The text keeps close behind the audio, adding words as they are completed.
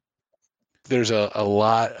there's a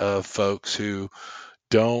lot of folks who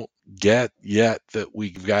don't get yet that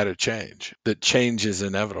we've got to change, that change is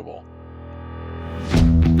inevitable.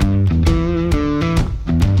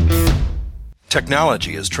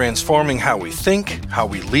 Technology is transforming how we think, how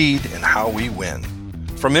we lead, and how we win.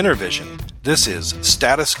 From InterVision, this is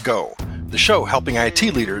Status Go, the show helping IT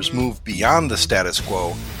leaders move beyond the status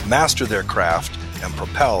quo, master their craft, and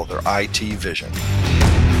propel their IT vision.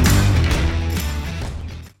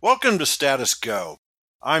 Welcome to Status Go.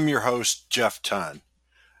 I'm your host, Jeff Tunn.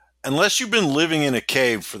 Unless you've been living in a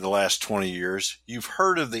cave for the last 20 years, you've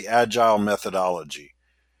heard of the Agile methodology.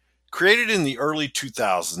 Created in the early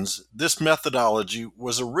 2000s, this methodology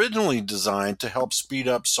was originally designed to help speed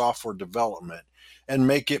up software development and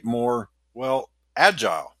make it more,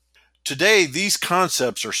 agile. Today, these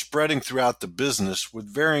concepts are spreading throughout the business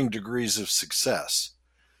with varying degrees of success.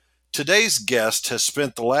 Today's guest has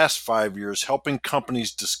spent the last 5 years helping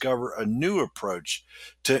companies discover a new approach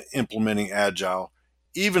to implementing Agile,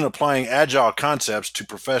 even applying Agile concepts to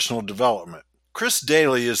professional development. Chris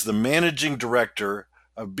Daly is the managing director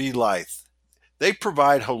of Be Lithe. They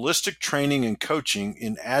provide holistic training and coaching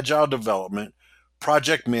in Agile development,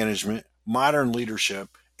 project management, modern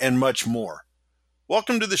leadership, and much more.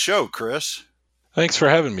 Welcome to the show, Chris. Thanks for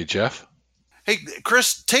having me, Jeff. Hey,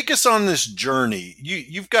 Chris, take us on this journey.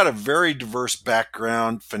 You've got a very diverse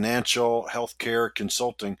background, financial, healthcare,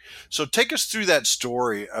 consulting. So take us through that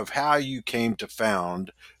story of how you came to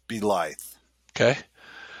found Be Lithe. Okay.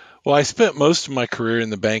 Well, I spent most of my career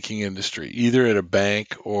in the banking industry, either at a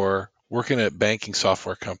bank or working at banking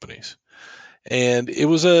software companies. And it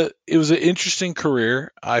was an interesting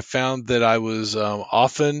career. I found that I was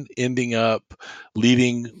often ending up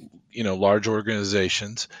leading, large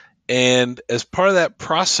organizations. And as part of that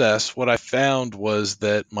process, what I found was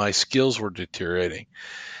that my skills were deteriorating.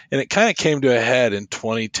 And it kind of came to a head in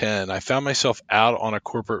 2010. I found myself out on a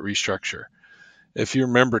corporate restructure. If you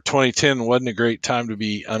remember, 2010 wasn't a great time to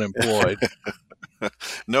be unemployed.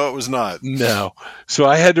 No, it was not. No. So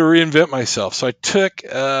I had to reinvent myself. So I took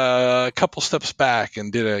a couple steps back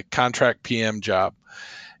and did a contract PM job.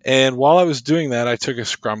 And while I was doing that, I took a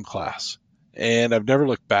Scrum class. And I've never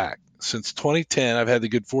looked back. Since 2010, I've had the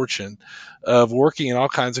good fortune of working in all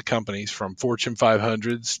kinds of companies, from Fortune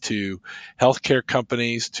 500s to healthcare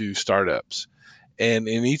companies to startups. And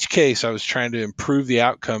in each case, I was trying to improve the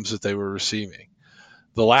outcomes that they were receiving.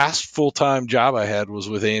 The last full-time job I had was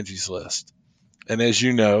with Angie's List. And as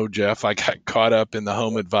you know, Jeff, I got caught up in the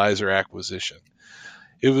Home Advisor acquisition.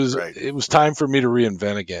 It was time for me to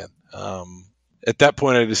reinvent again. At that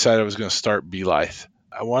point, I decided I was going to start Be Lithe.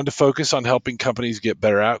 I wanted to focus on helping companies get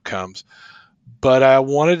better outcomes, but I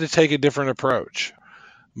wanted to take a different approach.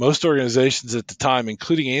 Most organizations at the time,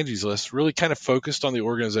 including Angie's List, really kind of focused on the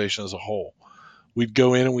organization as a whole. We'd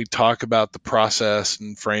go in and we'd talk about the process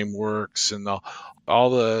and frameworks and all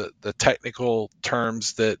the technical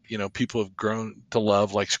terms that people have grown to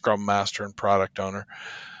love, like Scrum Master and Product Owner.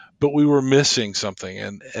 But we were missing something,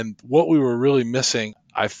 and what we were really missing,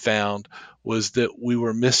 I found, was that we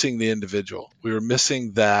were missing the individual. We were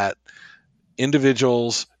missing that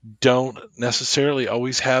individuals don't necessarily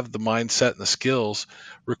always have the mindset and the skills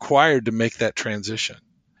required to make that transition.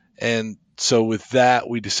 And so with that,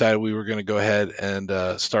 we decided we were going to go ahead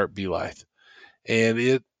and start Be Lithe. And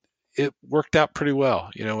it worked out pretty well.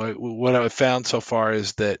 What I found so far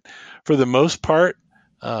is that for the most part,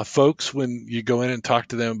 folks, when you go in and talk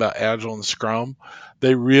to them about Agile and Scrum,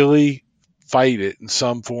 they really fight it in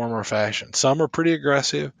some form or fashion. Some are pretty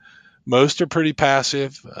aggressive. Most are pretty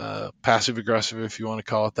passive aggressive, if you want to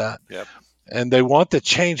call it that. Yep. And they want the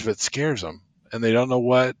change, but it scares them. And they don't know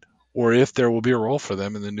what or if there will be a role for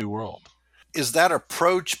them in the new world. Is that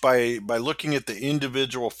approach by looking at the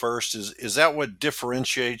individual first, is that what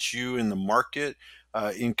differentiates you in the market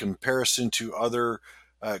in comparison to other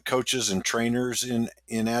coaches and trainers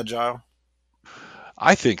in Agile?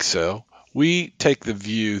 I think so. We take the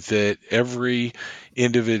view that every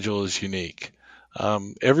individual is unique.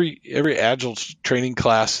 Every Agile training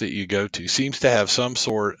class that you go to seems to have some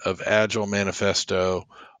sort of Agile manifesto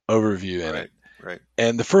overview in it. Right.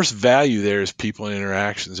 And the first value there is people and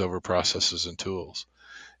interactions over processes and tools.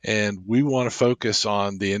 And we want to focus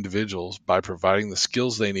on the individuals by providing the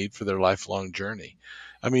skills they need for their lifelong journey.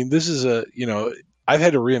 I mean, this is I've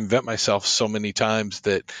had to reinvent myself so many times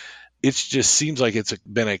that it just seems like it's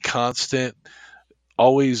been a constant,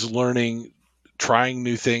 always learning, trying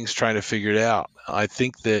new things, trying to figure it out. I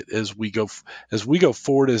think that as we go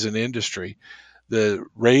forward as an industry, the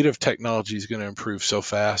rate of technology is going to improve so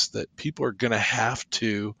fast that people are going to have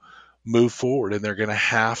to move forward, and they're going to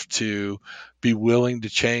have to be willing to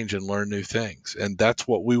change and learn new things. And that's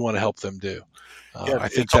what we want to help them do. Yeah, I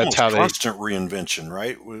think it's that's almost how constant reinvention,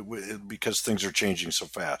 right? Because things are changing so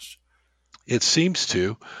fast. it seems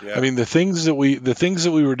to. Yeah. I mean, the things that we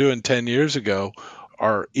were doing 10 years ago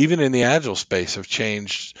are, even in the agile space, have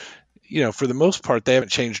changed. For the most part, they haven't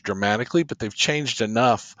changed dramatically, but they've changed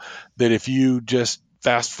enough that if you just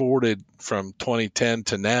fast forwarded from 2010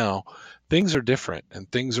 to now, things are different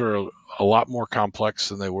and things are a lot more complex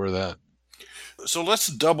than they were then. So let's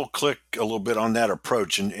double click a little bit on that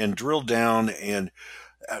approach and drill down. And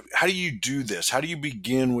how do you do this? How do you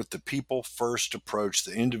begin with the people first approach,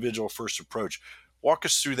 the individual first approach? Walk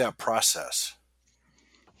us through that process.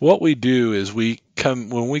 What we do is when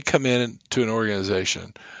we come into an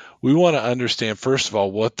organization, we want to understand, first of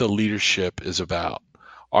all, what the leadership is about.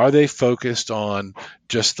 Are they focused on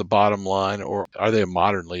just the bottom line, or are they a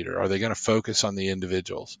modern leader? Are they going to focus on the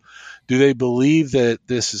individuals? Do they believe that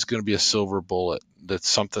this is going to be a silver bullet, that's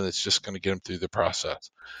something that's just going to get them through the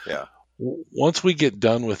process? Yeah. Once we get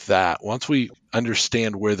done with that, once we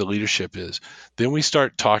understand where the leadership is, then we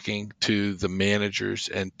start talking to the managers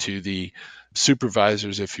and to the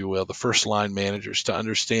supervisors, if you will, the first line managers, to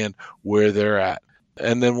understand where they're at.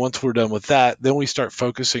 And then once we're done with that, then we start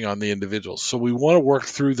focusing on the individuals. So we want to work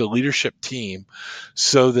through the leadership team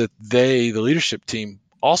so that the leadership team,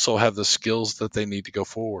 also have the skills that they need to go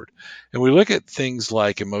forward. And we look at things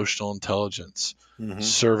like emotional intelligence,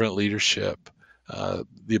 servant leadership,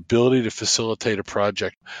 the ability to facilitate a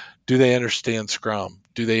project. Do they understand Scrum?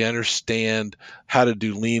 Do they understand how to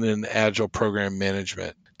do lean and agile program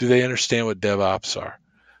management? Do they understand what DevOps are?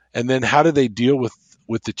 And then how do they deal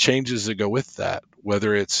with the changes that go with that?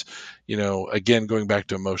 Whether it's, again, going back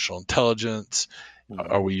to emotional intelligence,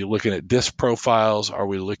 are we looking at DISC profiles? Are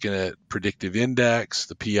we looking at predictive index,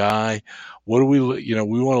 the PI? What do we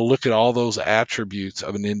want to look at all those attributes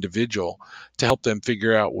of an individual to help them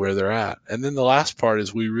figure out where they're at. And then the last part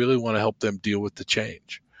is we really want to help them deal with the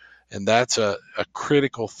change. And that's a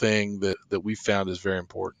critical thing that we found is very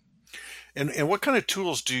important. And what kind of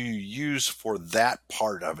tools do you use for that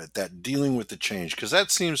part of it, that dealing with the change? Because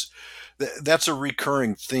that's a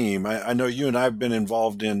recurring theme. I know you and I have been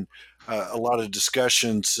involved in a lot of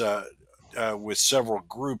discussions with several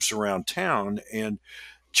groups around town, and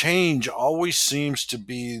change always seems to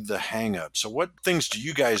be the hang up. So what things do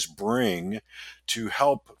you guys bring to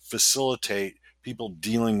help facilitate people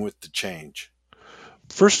dealing with the change?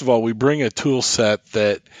 First of all, we bring a tool set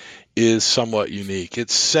that is somewhat unique. It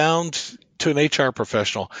sounds, to an HR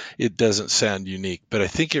professional, it doesn't sound unique, but I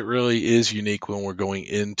think it really is unique when we're going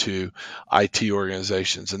into IT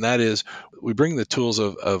organizations. And that is, we bring the tools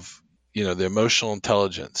of the emotional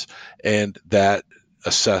intelligence and that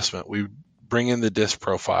assessment. We bring in the DISC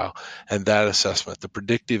profile and that assessment, the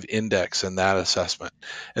predictive index and that assessment.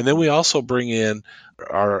 And then we also bring in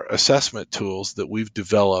our assessment tools that we've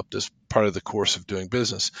developed as part of the course of doing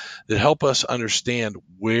business that help us understand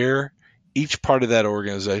where each part of that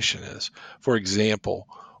organization is. For example,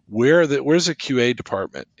 where's the QA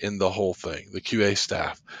department in the whole thing, the QA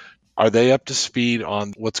staff? Are they up to speed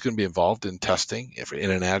on what's going to be involved in testing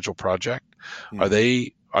in an agile project?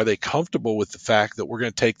 Mm-hmm. Are they comfortable with the fact that we're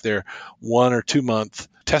going to take their 1 or 2 month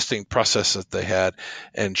testing process that they had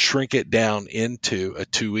and shrink it down into a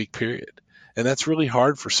 2-week period? And that's really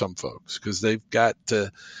hard for some folks because they've got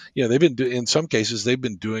to, in some cases, they've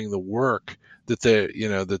been doing the work that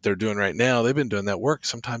they're doing right now. They've been doing that work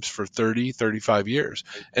sometimes for 30, 35 years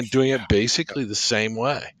and doing it basically the same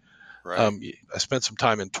way. Right. I spent some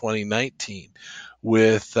time in 2019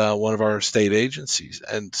 with one of our state agencies,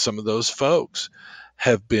 and some of those folks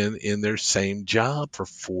have been in their same job for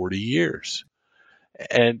 40 years.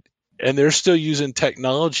 And they're still using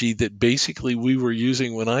technology that basically we were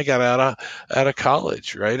using when I got out of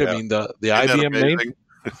college, right? Yeah. I mean, the IBM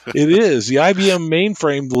it is. The IBM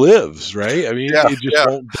mainframe lives, right? I mean, it just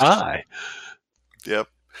won't die. Yep.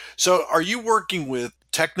 So are you working with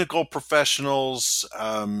technical professionals,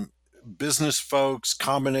 business folks,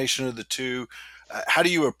 combination of the two? How do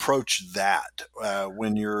you approach that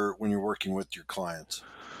when you're working with your clients?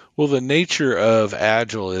 Well, the nature of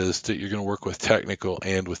Agile is that you're going to work with technical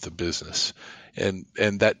and with the business. And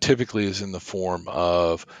that typically is in the form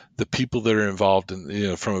of the people that are involved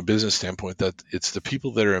in, from a business standpoint, that it's the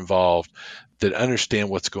people that are involved that understand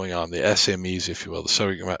what's going on, the SMEs, if you will,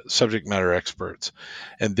 the subject matter experts.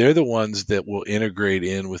 And they're the ones that will integrate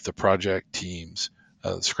in with the project teams,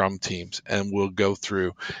 Scrum teams, and we'll go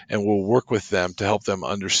through and we'll work with them to help them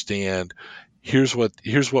understand here's what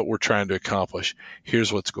we're trying to accomplish.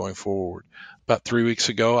 Here's what's going forward. about 3 weeks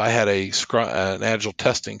ago, I had an agile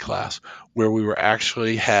testing class where we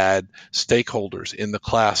had stakeholders in the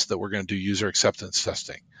class that were going to do user acceptance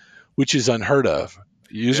testing, which is unheard of.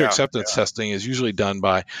 User acceptance testing is usually done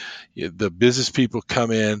by the business people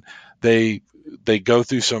come in, they go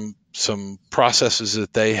through some processes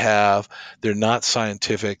that they have. They're not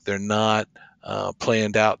scientific. They're not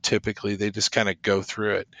planned out typically. They just kind of go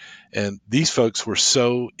through it. And these folks were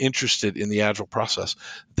so interested in the Agile process,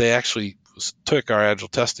 they actually took our Agile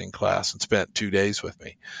testing class and spent 2 days with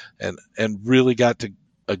me and really got to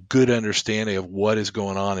a good understanding of what is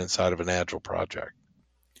going on inside of an Agile project.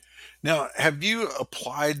 Now, have you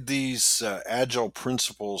applied these Agile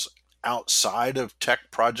principles outside of tech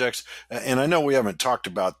projects? And I know we haven't talked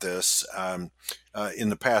about this in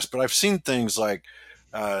the past, but I've seen things like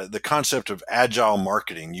the concept of agile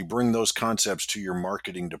marketing. You bring those concepts to your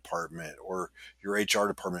marketing department or your HR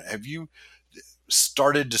department. Have you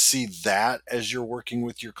started to see that as you're working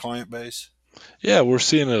with your client base? Yeah, we're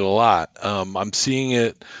seeing it a lot. I'm seeing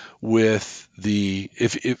it with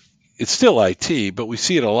if it's still IT, but we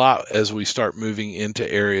see it a lot as we start moving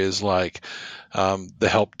into areas like the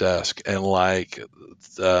help desk and like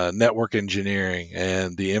network engineering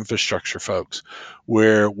and the infrastructure folks,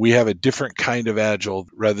 where we have a different kind of Agile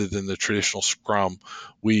rather than the traditional Scrum.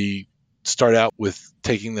 We start out with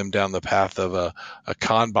taking them down the path of a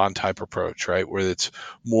Kanban type approach, right? Where it's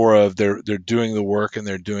more of they're doing the work and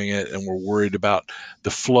they're doing it, and we're worried about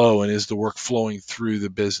the flow and is the work flowing through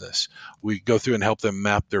the business. We go through and help them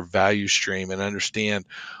map their value stream and understand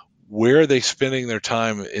where are they spending their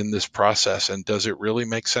time in this process, and does it really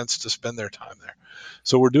make sense to spend their time there?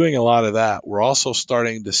 So we're doing a lot of that. We're also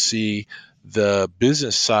starting to see the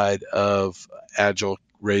business side of Agile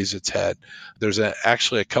raise its head. There's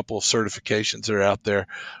actually a couple of certifications that are out there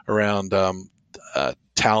around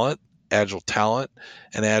talent, Agile talent,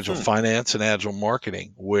 and Agile finance and Agile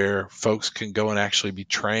marketing, where folks can go and actually be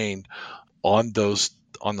trained on those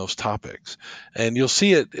topics. And you'll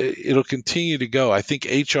see it'll continue to go. I think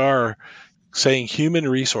HR saying human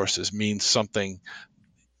resources means something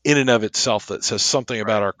in and of itself that says something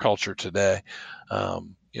about our culture today.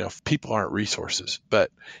 People aren't resources. But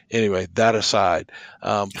anyway, that aside,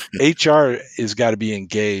 HR has got to be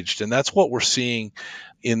engaged. And that's what we're seeing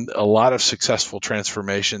in a lot of successful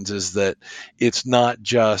transformations, is that it's not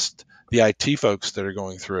just the IT folks that are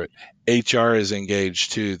going through it. HR is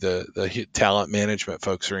engaged too. The talent management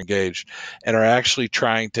folks are engaged and are actually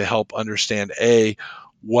trying to help understand A,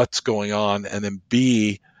 what's going on, and then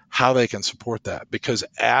B, how they can support that. Because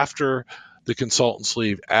after the consultants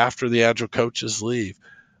leave, after the Agile coaches leave,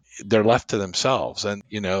 they're left to themselves, and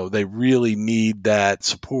they really need that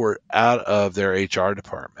support out of their HR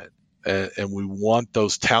department. And we want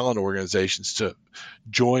those talent organizations to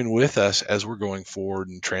join with us as we're going forward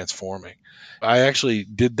and transforming. I actually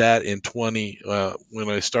did that when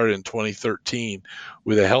I started in 2013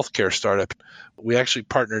 with a healthcare startup. We actually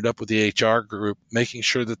partnered up with the HR group, making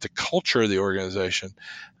sure that the culture of the organization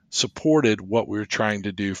supported what we were trying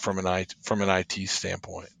to do from an IT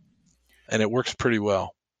standpoint. And it works pretty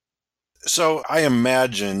well. So I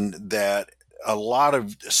imagine that at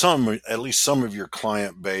least some of your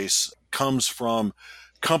client base comes from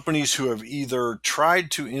companies who have either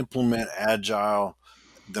tried to implement Agile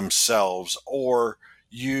themselves or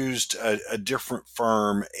used a different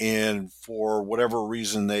firm, and for whatever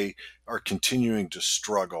reason they are continuing to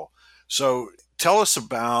struggle. So tell us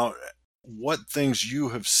about what things you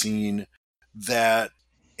have seen that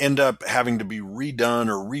end up having to be redone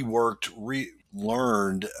or reworked,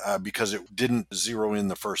 learned because it didn't zero in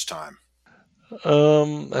the first time.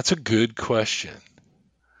 That's a good question.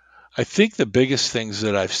 I think the biggest things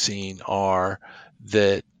that I've seen are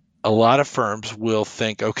that a lot of firms will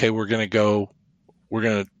think, okay, we're going to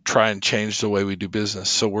try and change the way we do business.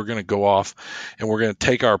 So we're going to go off and we're going to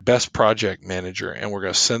take our best project manager and we're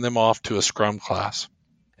going to send them off to a Scrum class.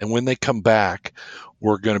 And when they come back,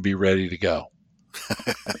 we're going to be ready to go.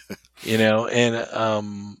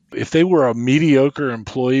 If they were a mediocre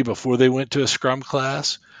employee before they went to a Scrum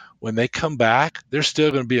class, when they come back, they're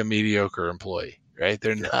still going to be a mediocre employee, right?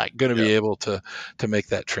 They're not going to be able to make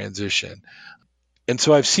that transition. And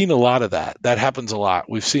so I've seen a lot of that. That happens a lot.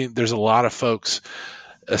 There's a lot of folks,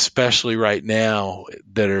 especially right now,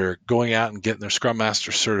 that are going out and getting their Scrum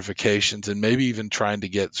Master certifications and maybe even trying to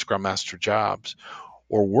get Scrum Master jobs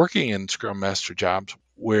or working in Scrum Master jobs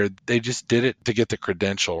where they just did it to get the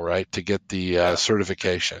credential, right? To get the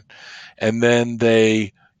certification. And then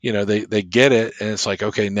they get it and it's like,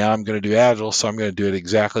 okay, now I'm going to do Agile. So I'm going to do it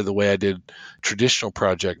exactly the way I did traditional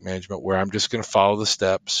project management, where I'm just going to follow the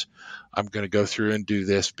steps. I'm going to go through and do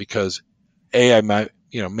this because A, I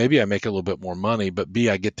maybe I make a little bit more money, but B,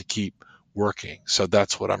 I get to keep working. So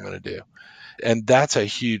that's what I'm going to do. And that's a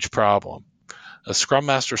huge problem. A Scrum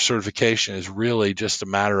Master certification is really just a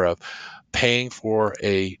matter of paying for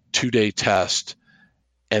a 2-day test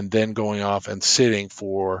and then going off and sitting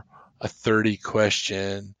for a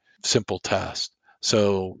 30-question simple test.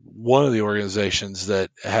 So one of the organizations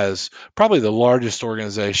that has probably the largest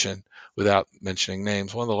organization, without mentioning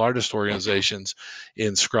names, one of the largest organizations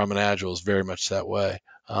in Scrum and Agile is very much that way.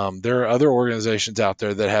 There are other organizations out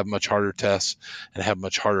there that have much harder tests and have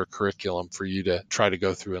much harder curriculum for you to try to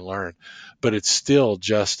go through and learn. But it's still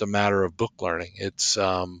just a matter of book learning. It's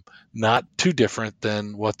not too different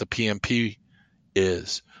than what the PMP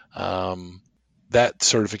is. That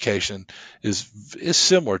certification is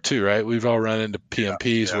similar too, right? We've all run into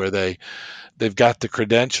PMPs where they've got the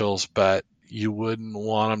credentials, but you wouldn't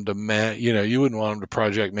want them to you wouldn't want them to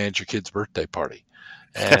project manage your kid's birthday party.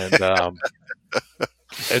 And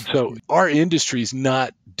and so our industry is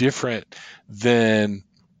not different than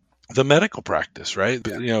the medical practice, right?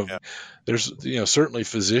 There's certainly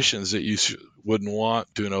physicians that you wouldn't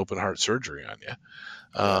want doing open heart surgery on you.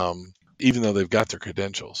 Even though they've got their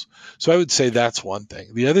credentials. So I would say that's one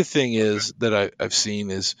thing. The other thing is that I've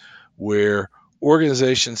seen is where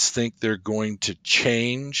organizations think they're going to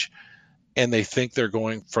change, and they think they're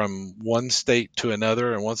going from one state to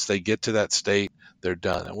another, and once they get to that state, they're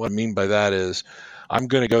done. And what I mean by that is I'm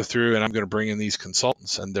going to go through and I'm going to bring in these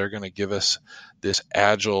consultants, and they're going to give us this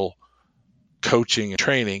agile coaching and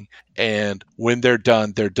training, and when they're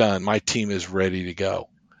done, they're done. My team is ready to go.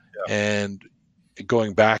 Yeah. And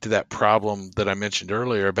going back to that problem that I mentioned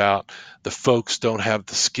earlier about the folks don't have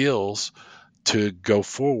the skills to go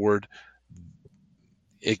forward,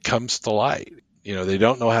 it comes to light. They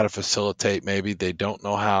don't know how to facilitate. Maybe they don't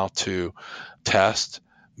know how to test.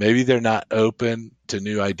 Maybe they're not open to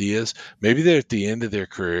new ideas. Maybe they're at the end of their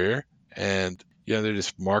career and they're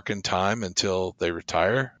just marking time until they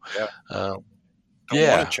retire. A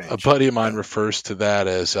buddy of mine refers to that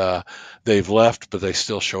as they've left, but they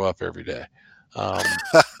still show up every day.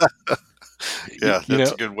 That's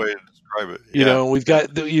a good way to describe it.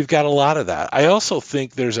 You've got a lot of that. I also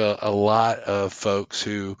think there's a lot of folks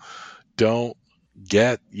who don't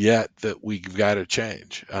get yet that we've got to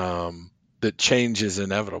change, that change is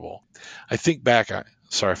inevitable. I think back,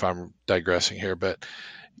 sorry if I'm digressing here, but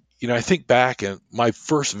I think back, and my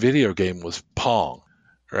first video game was Pong,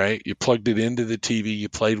 right? You plugged it into the TV, you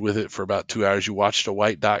played with it for about 2 hours, you watched a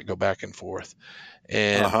white dot go back and forth.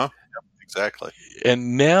 And exactly.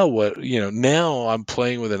 And now now I'm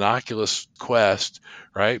playing with an Oculus Quest,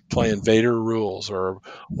 right? Playing Vader Rules or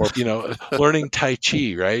learning Tai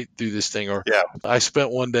Chi, right? Through this thing. Or I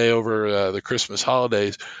spent one day over the Christmas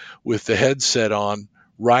holidays with the headset on,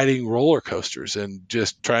 riding roller coasters and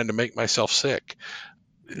just trying to make myself sick.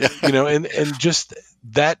 And just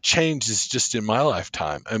that change is just in my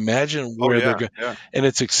lifetime. Imagine where they're going, and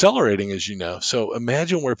it's accelerating, as you know. So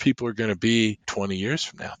imagine where people are going to be 20 years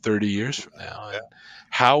from now, 30 years from now, and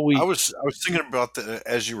how we. I was thinking about that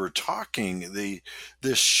as you were talking.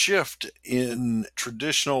 This shift in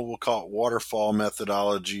traditional, we'll call it waterfall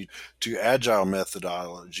methodology to agile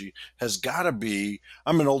methodology has got to be.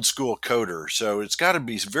 I'm an old school coder, so it's got to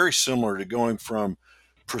be very similar to going from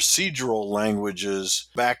procedural languages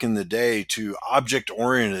back in the day to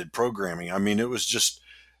object-oriented programming. I mean, it was just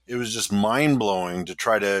mind-blowing to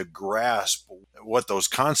try to grasp what those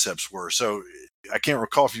concepts were. So I can't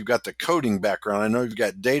recall if you've got the coding background. I know you've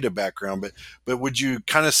got data background, but would you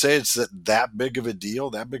kind of say it's that big of a deal,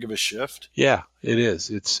 that big of a shift? Yeah, it is.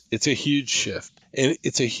 It's a huge shift. And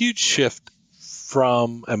it's a huge shift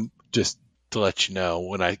from just to let you know,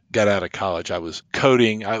 when I got out of college, I was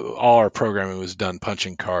coding. All our programming was done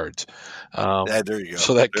punching cards. There you go.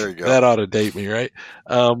 So that ought to date me, right?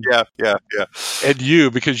 Yeah. And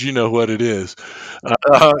you, because you know what it is.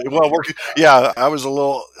 I was a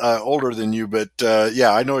little older than you, but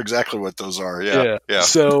I know exactly what those are. Yeah.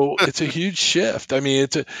 So it's a huge shift. I mean,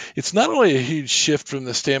 it's not only a huge shift from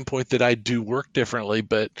the standpoint that I do work differently,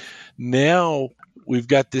 but now we've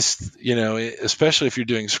got this, especially if you're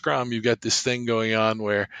doing Scrum, you've got this thing going on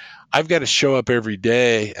where I've got to show up every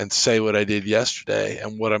day and say what I did yesterday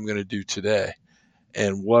and what I'm going to do today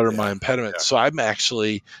and what are my impediments. So I'm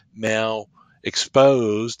actually now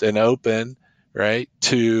exposed and open, right,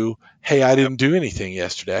 to, hey, I didn't do anything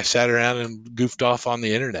yesterday. I sat around and goofed off on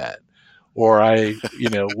the internet, or I,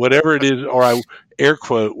 whatever it is, or I, air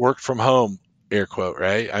quote, worked from home, air quote,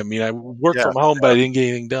 right? I mean, I worked from home, but I didn't get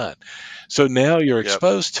anything done. So now you're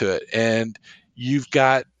exposed to it, and you've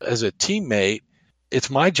got, as a teammate, it's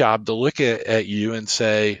my job to look at you and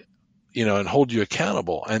say, and hold you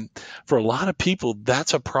accountable. And for a lot of people,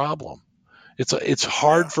 that's a problem. It's Yeah.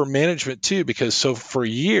 hard for management too, because so for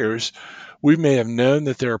years we may have known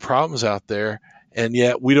that there are problems out there, and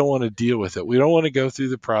yet we don't want to deal with it. We don't want to go through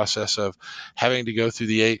the process of having to go through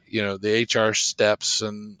the HR steps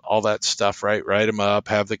and all that stuff, right? Write them up,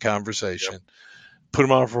 have the conversation, Yep. put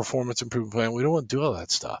them on a performance improvement plan. We don't want to do all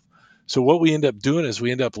that stuff. So what we end up doing is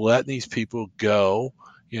we end up letting these people go.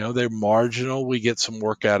 They're marginal. We get some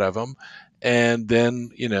work out of them, and then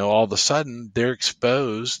all of a sudden they're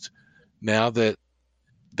exposed now that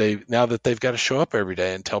they've got to show up every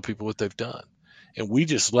day and tell people what they've done. And we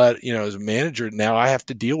just as a manager, now I have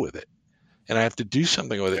to deal with it and I have to do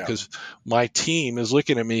something with it, Yeah. because my team is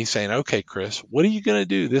looking at me saying, okay, Chris, what are you going to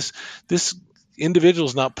do? This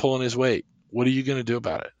individual's not pulling his weight. What are you going to do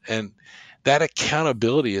about it? And that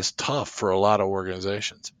accountability is tough for a lot of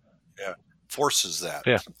organizations. Yeah. Forces that.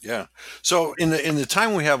 Yeah. Yeah. So in the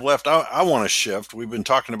time we have left, I want to shift. We've been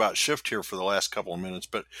talking about shift here for the last couple of minutes,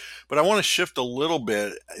 but I want to shift a little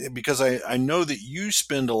bit, because I know that you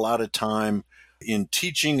spend a lot of time in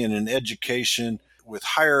teaching and in education with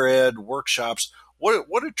higher ed workshops.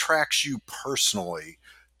 What attracts you personally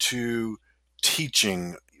to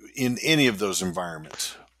teaching in any of those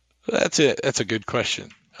environments? That's it. That's a good question.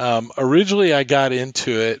 Originally, I got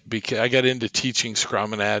into it because I got into teaching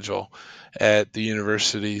Scrum and Agile at the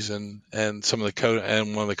universities and some of the code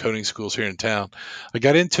and one of the coding schools here in town. I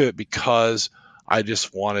got into it because I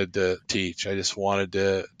just wanted to teach. I just wanted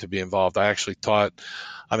to be involved. I actually taught.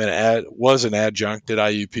 Was an adjunct at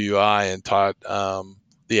IUPUI and taught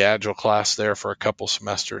the Agile class there for a couple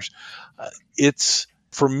semesters.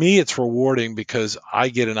 For me, it's rewarding because I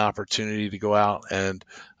get an opportunity to go out and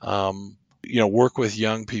work with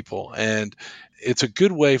young people, and it's a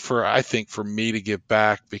good way I think for me to give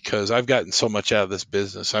back, because I've gotten so much out of this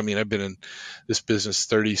business. I mean, I've been in this business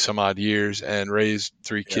 30 some odd years and raised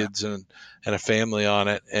 3 kids and a family on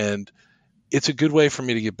it, and it's a good way for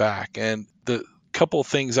me to give back. And the couple of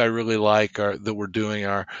things I really like that we're doing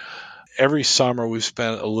are, every summer we've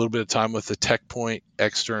spent a little bit of time with the TechPoint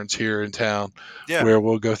externs here in town, where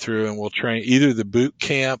we'll go through and we'll train either the boot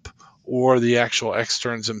camp or the actual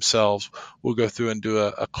externs themselves. We'll go through and do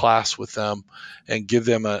a class with them and give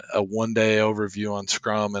them a one-day overview on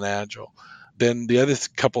Scrum and Agile. Then the other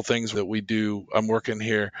couple things that we do, I'm working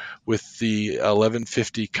here with the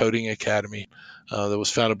 1150 Coding Academy that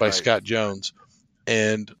was founded by Scott Jones.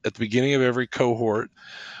 And at the beginning of every cohort,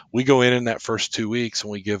 we go in that first 2 weeks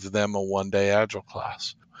and we give them a one-day Agile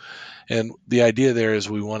class. And the idea there is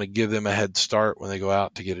we want to give them a head start when they go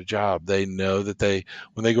out to get a job. They know that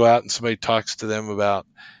when they go out and somebody talks to them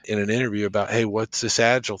in an interview about, hey, what's this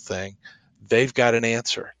Agile thing? They've got an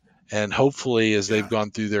answer. And hopefully as they've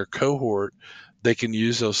gone through their cohort, they can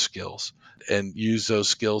use those skills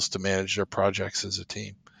to manage their projects as a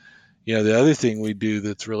team. The other thing we do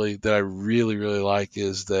that I really, really like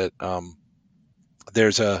is that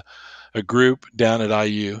there's a group down at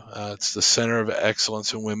IU. It's the Center of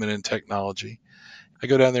Excellence in Women in Technology. I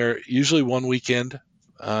go down there usually one weekend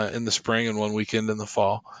in the spring and one weekend in the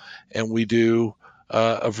fall, and we do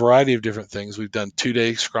a variety of different things. We've done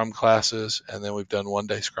 2-day Scrum classes, and then we've done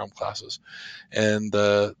 1-day Scrum classes. And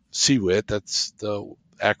the CWIT, that's the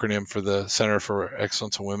acronym for the Center for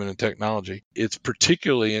Excellence in Women in Technology. It's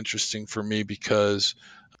particularly interesting for me because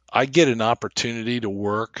I get an opportunity to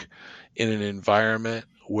work in an environment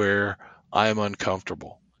where I am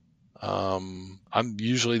uncomfortable. I'm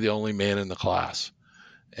usually the only man in the class,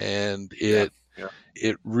 and it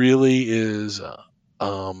really is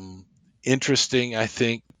interesting, I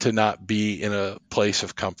think, to not be in a place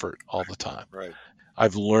of comfort all the time. Right.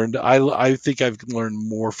 I think I've learned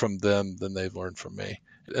more from them than they've learned from me.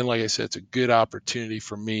 And like I said, it's a good opportunity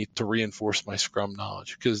for me to reinforce my Scrum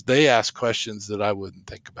knowledge, because they ask questions that I wouldn't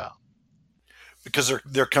think about. Because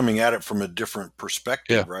they're coming at it from a different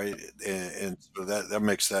perspective, right? And so that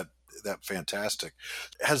makes that fantastic.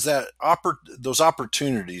 Has those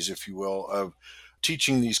opportunities, if you will, of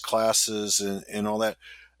teaching these classes and all that,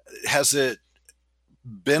 has it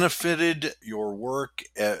benefited your work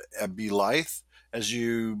at BeLithe as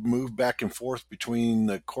you move back and forth between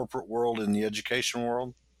the corporate world and the education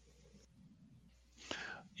world?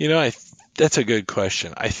 That's a good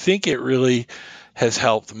question. I think it really has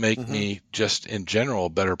helped make me just in general a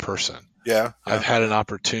better person. Yeah. I've had an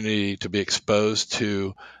opportunity to be exposed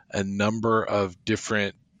to a number of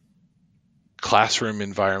different classroom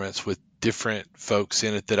environments with different folks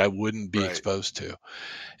in it that I wouldn't be exposed to.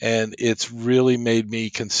 And it's really made me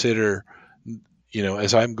consider,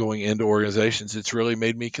 as I'm going into organizations, it's really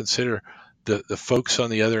made me consider the folks on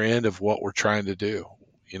the other end of what we're trying to do.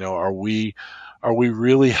 Are we are we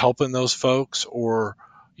really helping those folks? Or,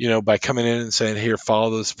 by coming in and saying, here,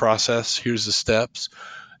 follow this process, here's the steps.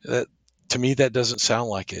 That, to me, that doesn't sound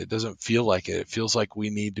like it. It doesn't feel like it. It feels like we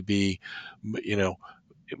need to be,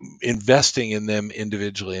 investing in them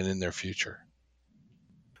individually and in their future.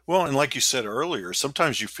 Well, and like you said earlier,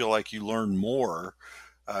 sometimes you feel like you learn more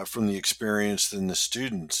from the experience than the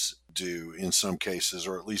students do in some cases,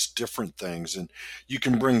 or at least different things. And you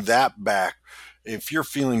can bring that back. If you're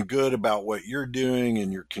feeling good about what you're doing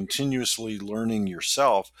and you're continuously learning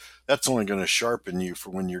yourself, that's only going to sharpen you for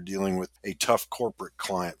when you're dealing with a tough corporate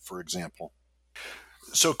client, for example.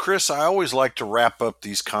 So, Chris, I always like to wrap up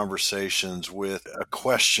these conversations with a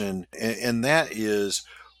question, and that is,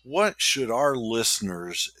 what should our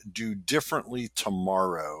listeners do differently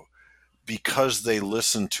tomorrow because they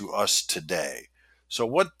listen to us today? So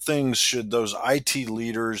what things should those IT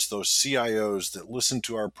leaders, those CIOs that listen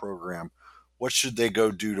to our program, what should they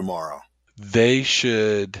go do tomorrow? They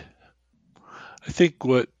should, I think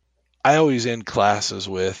what I always end classes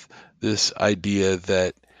with, this idea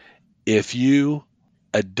that if you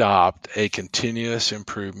adopt a continuous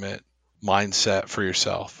improvement mindset for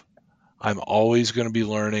yourself, I'm always going to be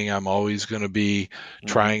learning, I'm always going to be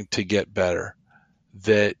trying to get better,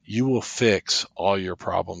 that you will fix all your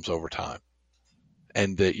problems over time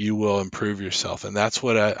and that you will improve yourself. And that's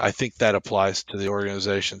what I think that applies to the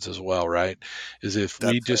organizations as well, right? Is if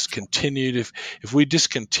we just continue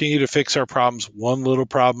to fix our problems one little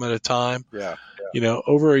problem at a time,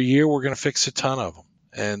 over a year, we're going to fix a ton of them.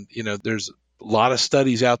 And, there's a lot of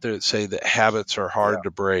studies out there that say that habits are hard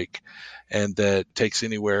to break, and that it takes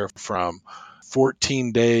anywhere from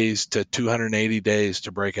 14 days to 280 days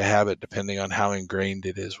to break a habit, depending on how ingrained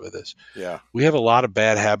it is with us. Yeah. We have a lot of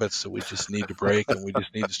bad habits that we just need to break, and we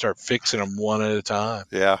just need to start fixing them one at a time.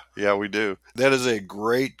 Yeah, we do. That is a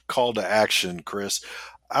great call to action, Chris.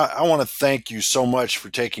 I want to thank you so much for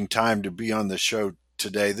taking time to be on the show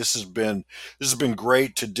today. This has been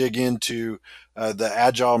great to dig into the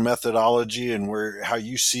agile methodology and how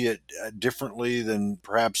you see it differently than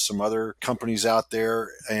perhaps some other companies out there,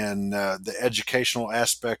 and the educational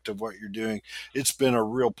aspect of what you're doing. It's been a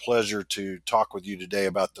real pleasure to talk with you today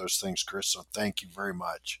about those things, Chris. So thank you very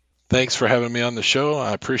much. Thanks for having me on the show.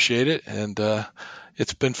 I appreciate it, and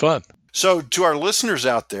it's been fun. So to our listeners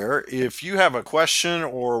out there, if you have a question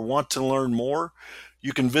or want to learn more,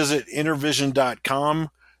 you can visit intervision.com.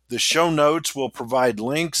 The show notes will provide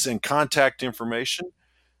links and contact information.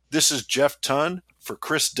 This is Jeff Tunn for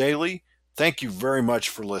Chris Daly. Thank you very much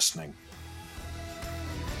for listening.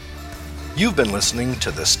 You've been listening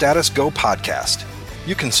to the Status Go podcast.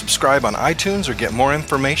 You can subscribe on iTunes or get more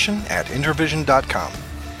information at intervision.com.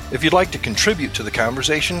 If you'd like to contribute to the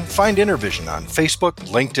conversation, find Intervision on Facebook,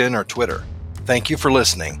 LinkedIn, or Twitter. Thank you for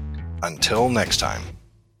listening. Until next time.